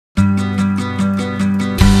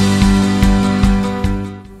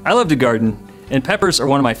I love to garden, and peppers are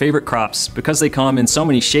one of my favorite crops because they come in so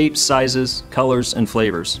many shapes, sizes, colors, and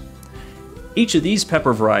flavors. Each of these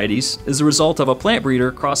pepper varieties is the result of a plant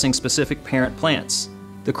breeder crossing specific parent plants.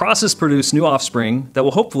 The crosses produce new offspring that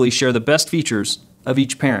will hopefully share the best features of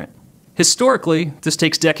each parent. Historically, this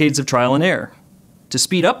takes decades of trial and error. To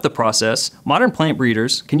speed up the process, modern plant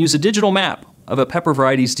breeders can use a digital map of a pepper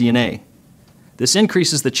variety's DNA. This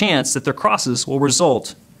increases the chance that their crosses will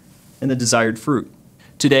result in the desired fruit.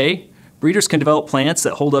 Today, breeders can develop plants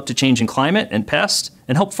that hold up to changing climate and pests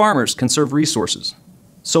and help farmers conserve resources.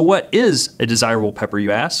 So what is a desirable pepper,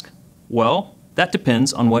 you ask? Well, that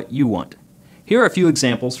depends on what you want. Here are a few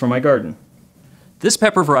examples from my garden. This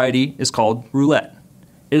pepper variety is called Roulette.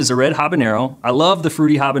 It is a red habanero. I love the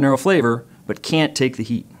fruity habanero flavor, but can't take the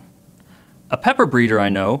heat. A pepper breeder I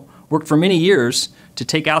know worked for many years to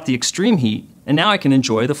take out the extreme heat, and now I can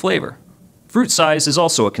enjoy the flavor. Fruit size is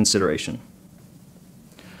also a consideration.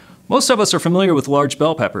 Most of us are familiar with large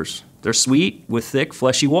bell peppers. They're sweet with thick,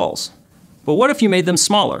 fleshy walls. But what if you made them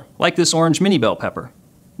smaller, like this orange mini bell pepper?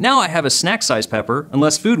 Now I have a snack-sized pepper and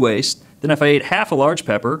less food waste than if I ate half a large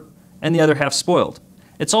pepper and the other half spoiled.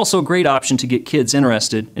 It's also a great option to get kids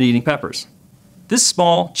interested in eating peppers. This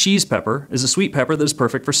small cheese pepper is a sweet pepper that is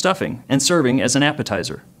perfect for stuffing and serving as an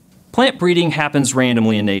appetizer. Plant breeding happens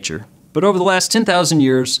randomly in nature, but over the last 10,000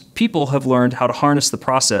 years, people have learned how to harness the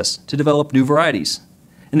process to develop new varieties.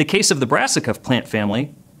 In the case of the brassica plant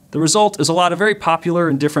family, the result is a lot of very popular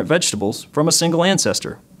and different vegetables from a single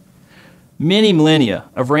ancestor. Many millennia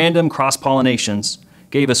of random cross-pollinations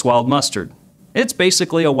gave us wild mustard. It's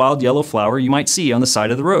basically a wild yellow flower you might see on the side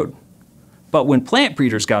of the road. But when plant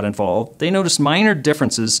breeders got involved, they noticed minor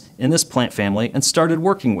differences in this plant family and started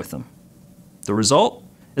working with them. The result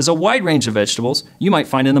is a wide range of vegetables you might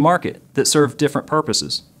find in the market that serve different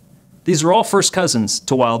purposes. These are all first cousins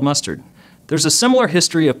to wild mustard. There's a similar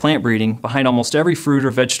history of plant breeding behind almost every fruit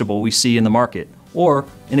or vegetable we see in the market or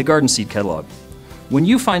in a garden seed catalog. When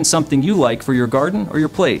you find something you like for your garden or your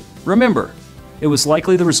plate, remember, it was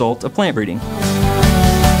likely the result of plant breeding.